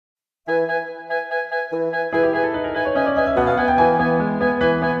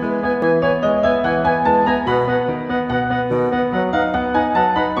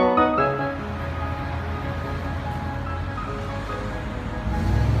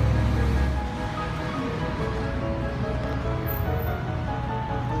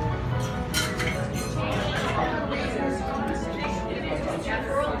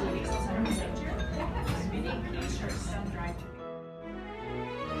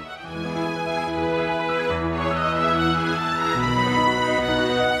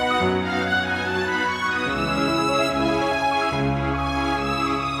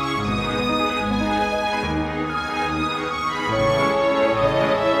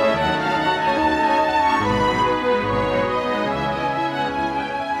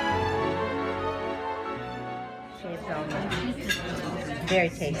very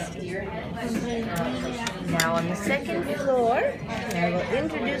tasty. Now on the second floor, I will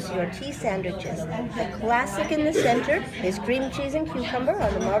introduce your tea sandwiches. The classic in the center is cream cheese and cucumber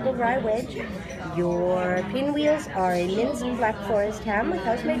on the marble rye wedge. Your pinwheels are a minced black forest ham with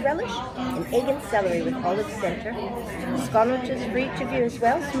house-made relish, an egg and celery with olive center, scalloches for each of you as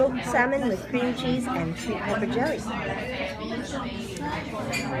well, smoked salmon with cream cheese and sweet pepper jelly.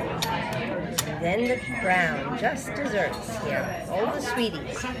 Then the crown, just desserts here, all the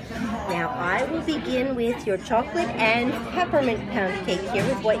sweeties. Now I will begin with your chocolate and peppermint pound cake here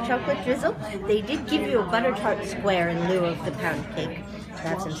with white chocolate drizzle. They did give you a butter tart square in lieu of the pound cake. I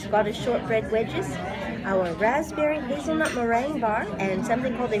have some Scottish shortbread wedges, our raspberry hazelnut meringue bar, and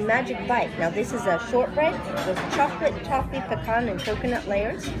something called a magic bite. Now this is a shortbread with chocolate, toffee, pecan, and coconut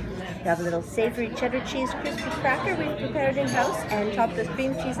layers. We have a little savory cheddar cheese crispy cracker we've prepared in-house and topped with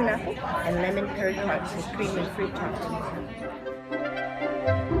cream cheese and apple, and lemon curd tarts with cream and fruit topping.